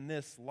in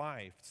this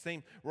life.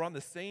 We're on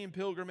the same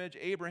pilgrimage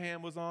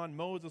Abraham was on,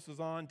 Moses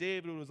was on,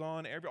 David was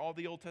on, all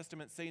the Old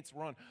Testament saints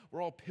were on.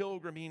 We're all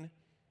pilgriming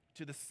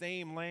to the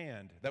same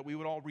land, that we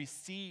would all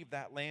receive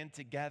that land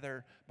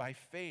together by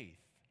faith.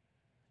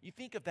 You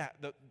think of that,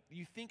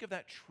 you think of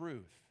that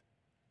truth.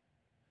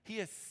 He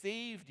has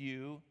saved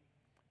you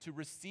to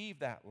receive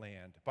that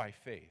land by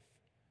faith.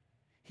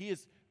 He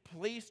has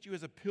placed you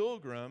as a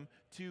pilgrim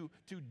to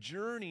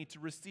journey to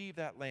receive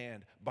that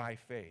land by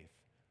faith.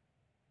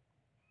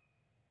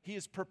 He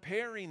is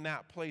preparing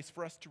that place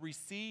for us to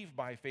receive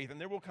by faith.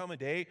 And there will come a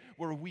day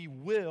where we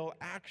will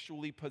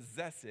actually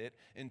possess it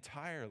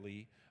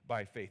entirely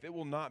by faith. It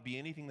will not be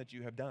anything that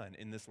you have done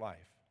in this life,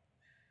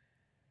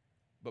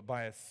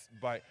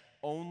 but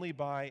only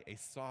by a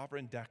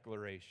sovereign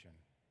declaration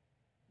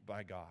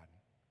by God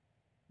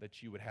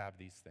that you would have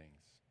these things.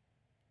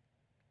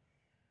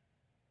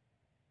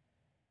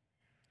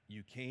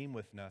 You came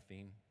with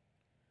nothing,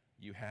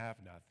 you have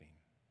nothing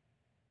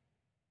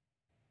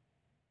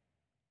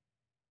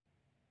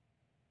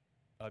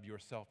of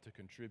yourself to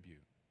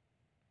contribute,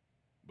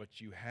 but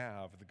you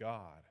have the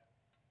God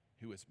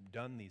who has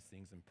done these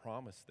things and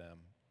promised them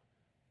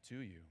to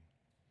you.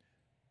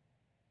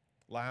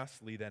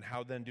 Lastly, then,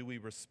 how then do we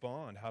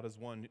respond? How does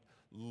one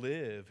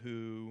live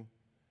who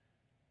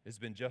has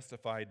been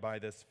justified by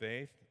this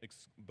faith?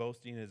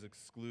 Boasting is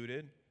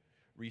excluded.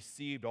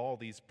 Received all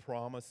these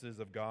promises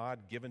of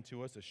God given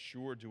to us,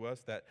 assured to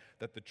us that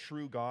the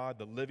true God,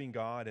 the living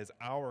God, is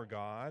our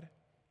God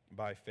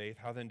by faith.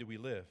 How then do we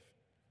live?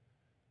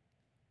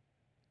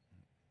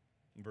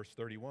 In verse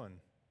 31,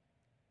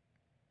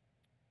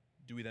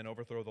 do we then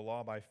overthrow the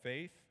law by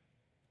faith?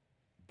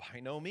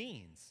 By no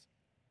means.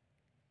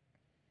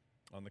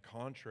 On the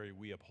contrary,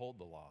 we uphold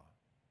the law.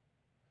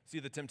 See,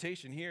 the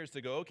temptation here is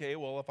to go, okay,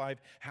 well, if I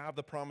have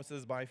the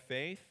promises by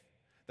faith,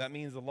 that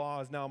means the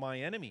law is now my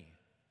enemy.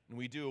 And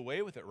we do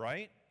away with it,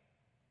 right?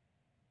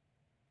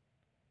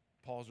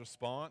 Paul's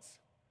response,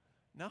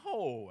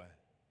 no.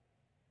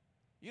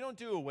 You don't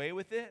do away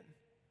with it.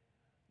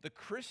 The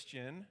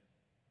Christian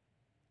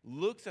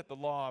looks at the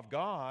law of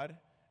God,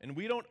 and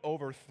we don't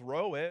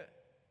overthrow it,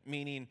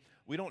 meaning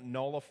we don't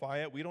nullify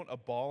it, we don't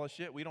abolish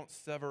it, we don't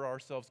sever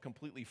ourselves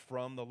completely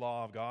from the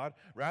law of God.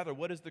 Rather,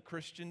 what does the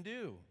Christian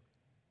do?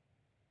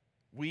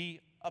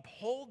 We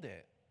uphold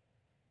it.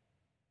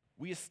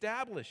 We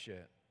establish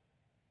it.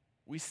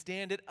 We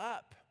stand it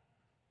up,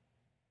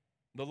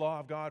 the law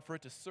of God, for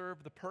it to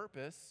serve the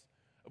purpose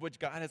of which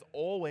God has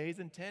always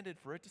intended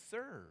for it to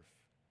serve.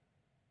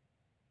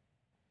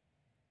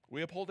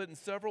 We uphold it in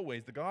several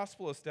ways. The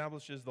gospel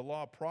establishes the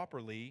law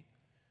properly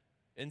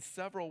in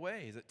several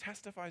ways. It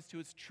testifies to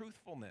its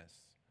truthfulness.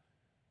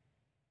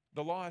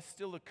 The law is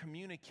still a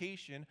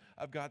communication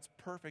of God's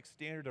perfect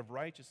standard of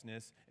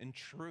righteousness and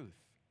truth.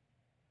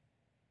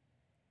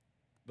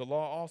 The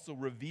law also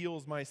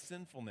reveals my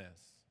sinfulness.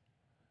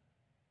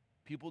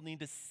 People need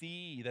to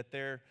see that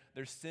they're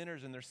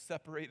sinners and they're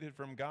separated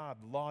from God.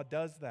 The law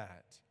does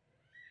that.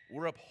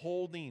 We're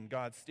upholding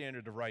God's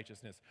standard of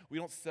righteousness. We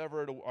don't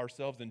sever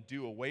ourselves and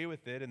do away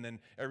with it, and then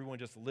everyone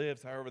just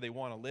lives however they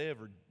want to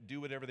live or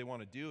do whatever they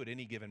want to do at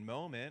any given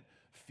moment,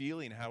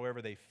 feeling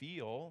however they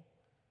feel.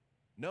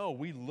 No,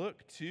 we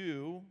look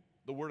to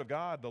the Word of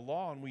God, the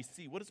law, and we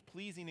see what is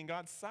pleasing in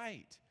God's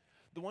sight.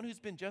 The one who's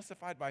been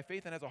justified by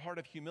faith and has a heart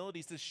of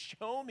humility says,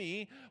 show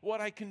me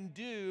what I can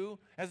do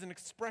as an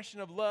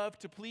expression of love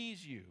to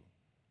please you,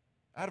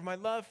 out of my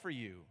love for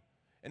you.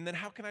 And then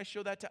how can I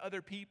show that to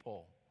other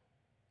people?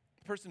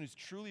 The person who's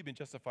truly been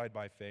justified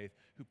by faith,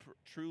 who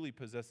truly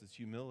possesses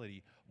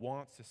humility,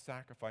 wants to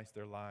sacrifice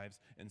their lives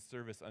in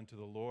service unto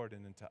the Lord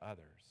and unto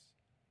others.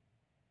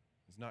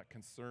 Is not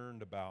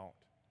concerned about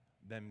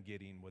them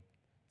getting what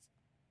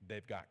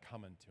they've got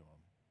coming to them.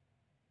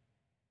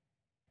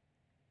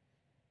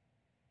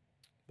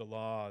 The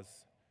law's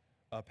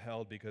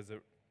upheld because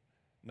it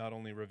not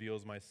only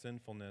reveals my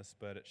sinfulness,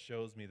 but it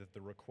shows me that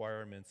the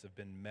requirements have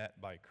been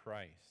met by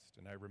Christ,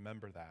 and I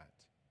remember that.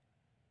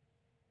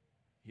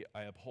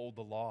 I uphold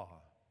the law,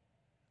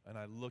 and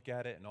I look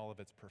at it in all of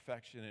its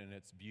perfection and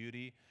its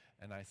beauty,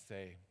 and I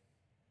say,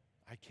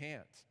 I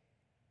can't.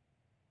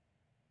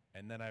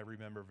 And then I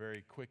remember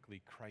very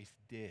quickly, Christ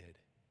did.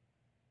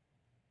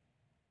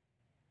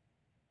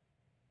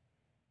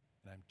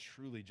 And I'm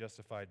truly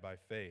justified by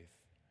faith.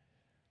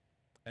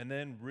 And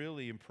then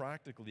really and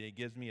practically, it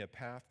gives me a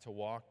path to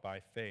walk by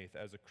faith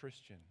as a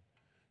Christian.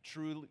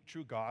 True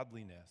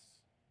godliness,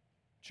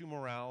 true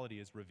morality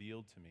is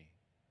revealed to me.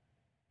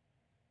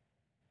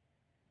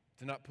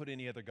 To not put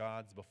any other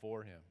gods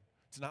before him,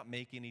 to not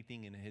make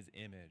anything in his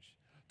image,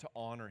 to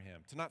honor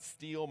him, to not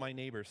steal my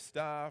neighbor's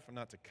stuff, or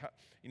not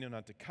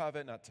to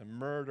covet, not to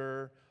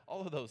murder,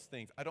 all of those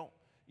things. I don't,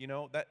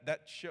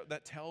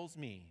 that tells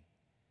me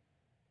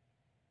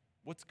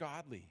what's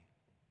godly.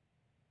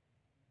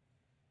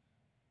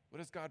 What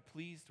is God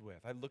pleased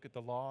with? I look at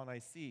the law and I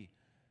see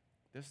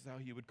this is how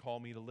he would call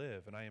me to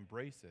live, and I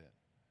embrace it.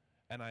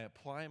 And I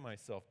apply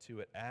myself to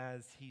it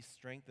as he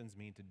strengthens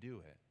me to do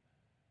it.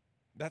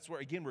 That's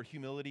where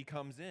humility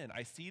comes in.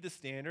 I see the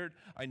standard.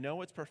 I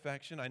know it's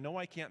perfection. I know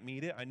I can't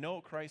meet it. I know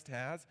what Christ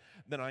has.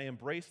 Then I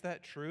embrace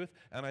that truth,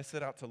 and I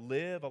set out to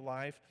live a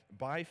life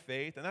by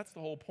faith. And that's the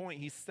whole point.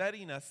 He's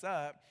setting us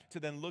up to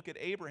then look at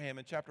Abraham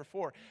in chapter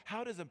 4.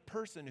 How does a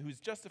person who's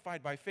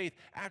justified by faith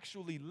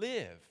actually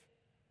live?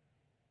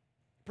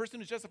 A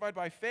person who's justified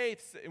by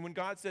faith, when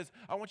God says,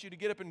 I want you to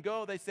get up and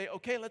go, they say,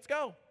 okay, let's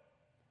go.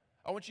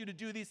 I want you to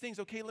do these things.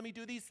 Okay, let me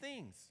do these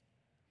things.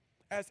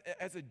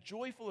 As a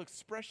joyful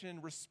expression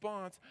and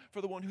response for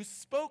the one who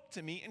spoke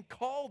to me and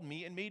called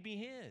me and made me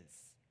his.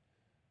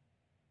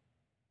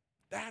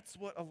 That's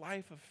what a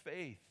life of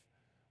faith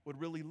would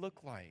really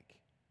look like.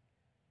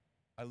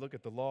 I look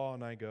at the law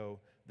and I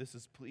go, this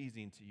is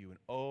pleasing to you. And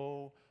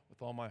oh,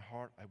 with all my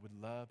heart, I would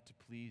love to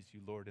please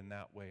you, Lord, in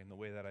that way, in the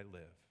way that I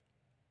live.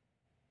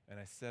 And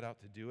I set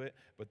out to do it,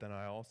 but then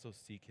I also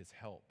seek his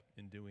help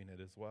in doing it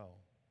as well.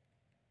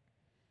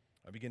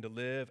 I begin to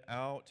live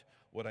out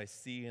what I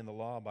see in the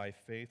law by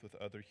faith with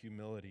utter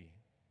humility.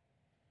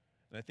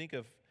 And I think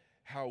of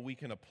how we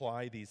can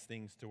apply these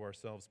things to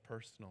ourselves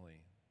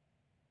personally.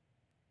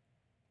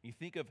 You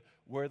think of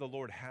where the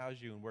Lord has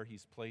you and where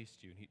he's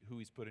placed you and who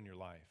he's put in your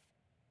life.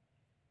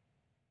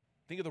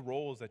 Think of the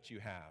roles that you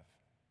have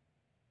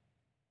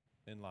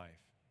in life.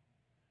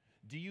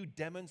 Do you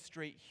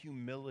demonstrate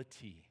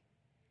humility?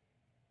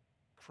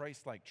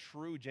 Christ-like,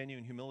 true,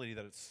 genuine humility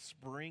that is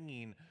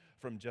springing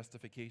from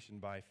justification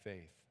by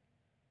faith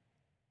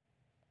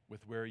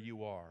with where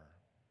you are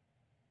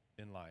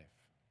in life,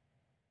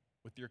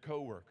 with your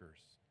coworkers,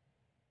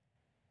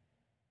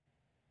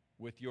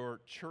 with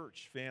your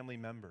church family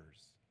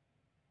members,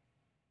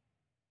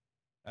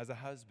 as a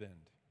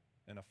husband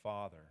and a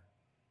father.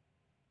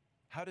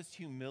 How does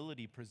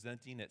humility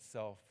presenting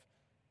itself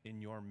in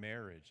your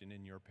marriage and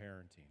in your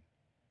parenting?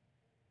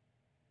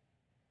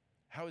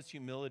 How is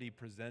humility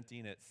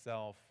presenting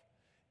itself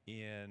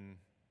in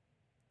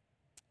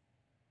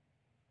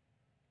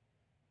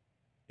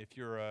if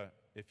you're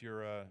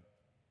a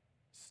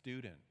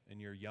student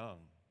and you're young?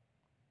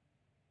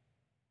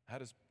 How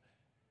does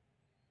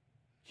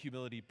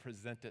humility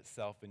present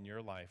itself in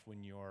your life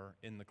when you're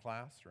in the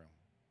classroom?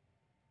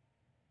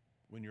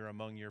 When you're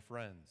among your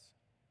friends?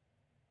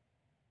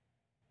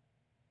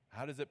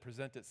 How does it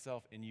present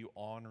itself in you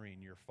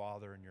honoring your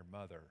father and your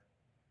mother?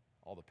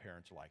 All the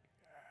parents are like,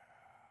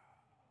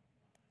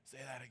 say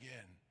that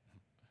again.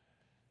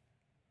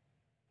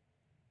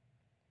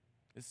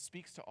 This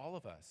speaks to all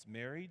of us,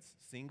 marrieds,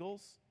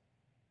 singles.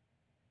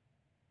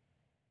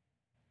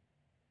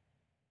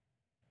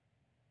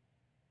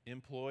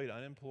 Employed,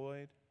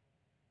 unemployed,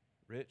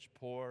 rich,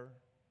 poor,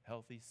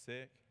 healthy,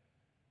 sick.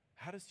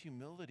 How does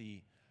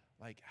humility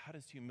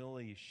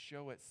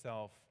show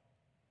itself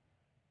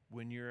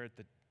when you're at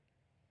the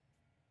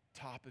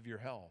top of your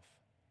health?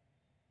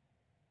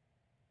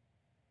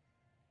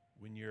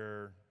 When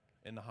you're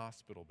in the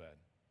hospital bed?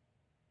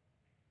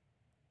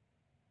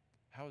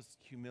 How is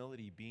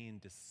humility being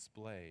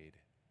displayed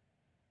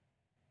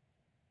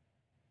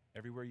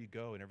everywhere you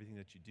go and everything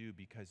that you do?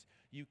 Because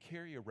you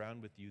carry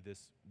around with you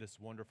this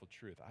wonderful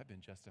truth. I've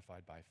been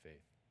justified by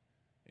faith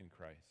in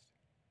Christ.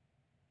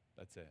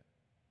 That's it.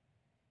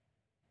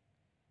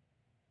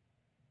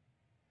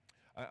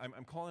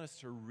 I'm calling us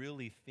to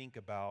really think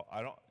about,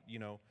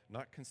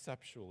 not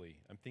conceptually.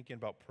 I'm thinking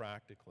about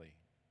practically.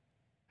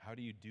 How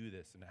do you do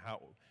this, and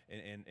how,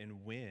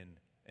 and when,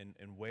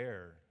 and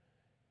where?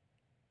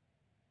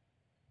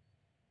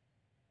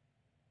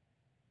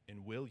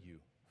 And will you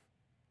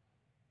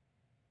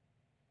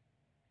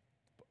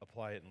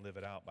apply it and live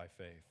it out by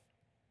faith?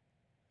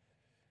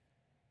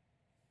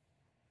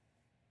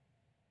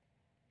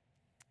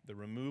 The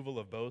removal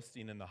of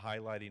boasting and the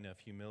highlighting of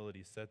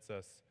humility sets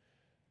us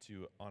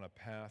on a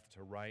path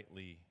to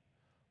rightly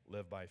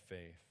live by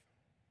faith.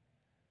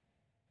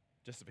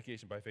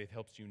 Justification by faith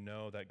helps you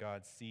know that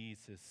God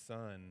sees his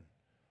Son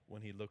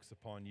when he looks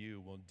upon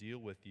you, will deal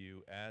with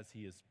you as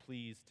he is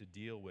pleased to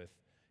deal with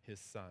his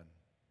Son.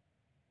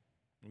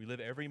 We live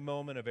every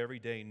moment of every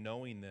day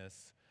knowing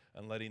this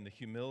and letting the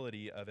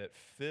humility of it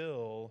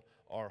fill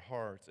our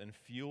hearts and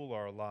fuel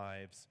our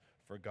lives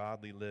for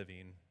godly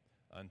living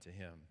unto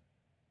him.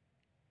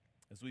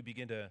 As we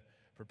begin to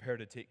prepare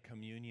to take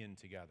communion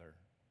together,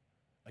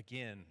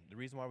 again, the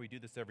reason why we do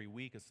this every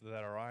week is so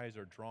that our eyes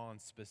are drawn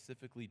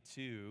specifically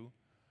to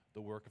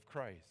the work of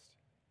Christ,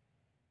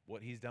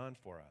 what he's done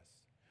for us.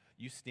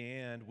 We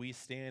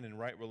stand in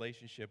right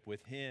relationship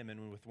with him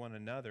and with one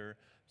another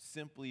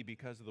simply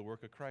because of the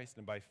work of Christ.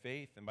 And by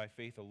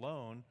faith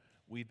alone,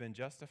 we've been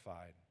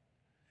justified.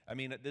 I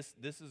mean, this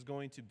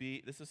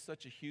is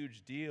such a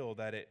huge deal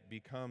that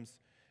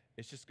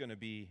it's just going to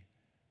be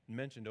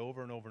mentioned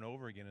over and over and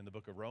over again in the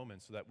book of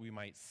Romans so that we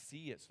might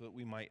see it, so that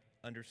we might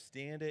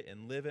understand it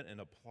and live it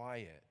and apply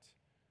it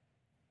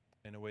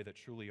in a way that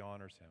truly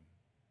honors him.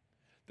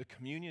 The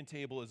communion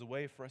table is a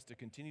way for us to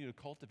continue to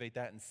cultivate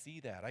that and see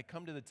that. I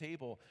come to the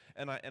table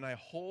and I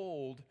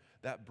hold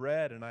that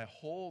bread and I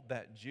hold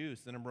that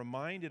juice, and I'm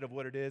reminded of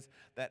what it is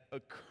that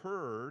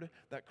occurred,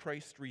 that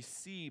Christ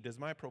received as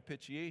my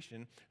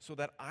propitiation so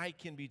that I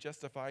can be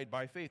justified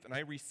by faith. And I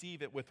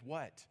receive it with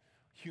what?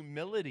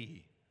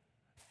 Humility,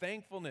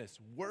 thankfulness,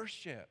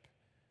 worship.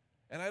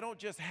 And I don't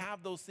just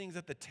have those things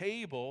at the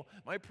table.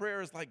 My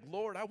prayer is like,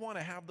 Lord, I want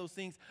to have those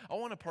things. I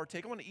want to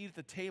partake. I want to eat at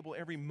the table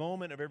every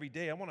moment of every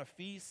day. I want to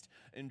feast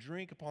and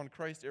drink upon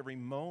Christ every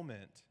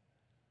moment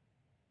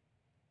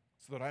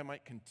so that I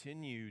might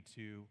continue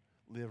to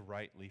live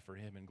rightly for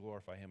him and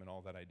glorify him in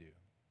all that I do.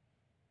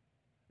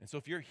 And so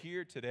if you're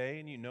here today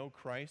and you know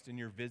Christ and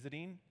you're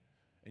visiting,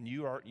 and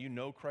you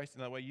know Christ in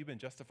that way, you've been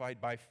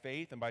justified by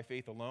faith and by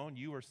faith alone,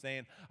 you are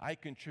saying, I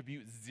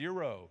contribute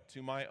zero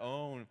to my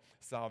own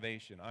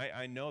salvation.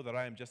 I know that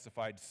I am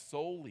justified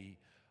solely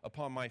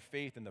upon my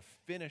faith in the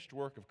finished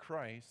work of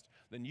Christ,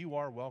 then you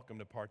are welcome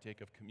to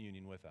partake of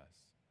communion with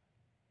us.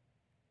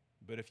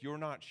 But if you're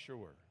not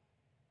sure,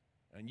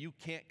 and you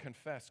can't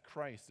confess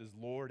Christ as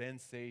Lord and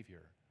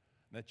Savior,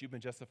 that you've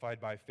been justified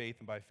by faith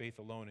and by faith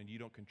alone, and you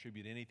don't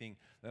contribute anything,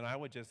 then I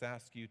would just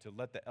ask you to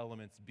let the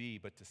elements be,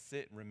 but to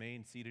sit and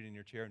remain seated in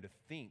your chair and to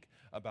think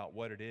about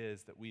what it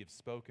is that we have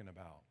spoken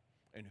about.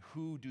 And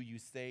who do you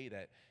say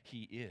that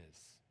he is?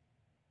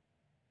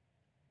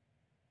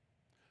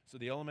 So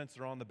the elements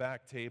are on the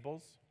back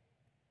tables.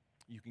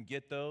 You can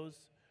get those,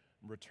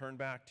 return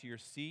back to your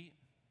seat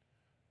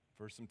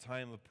for some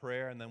time of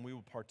prayer, and then we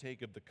will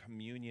partake of the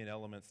communion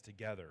elements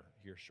together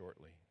here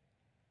shortly.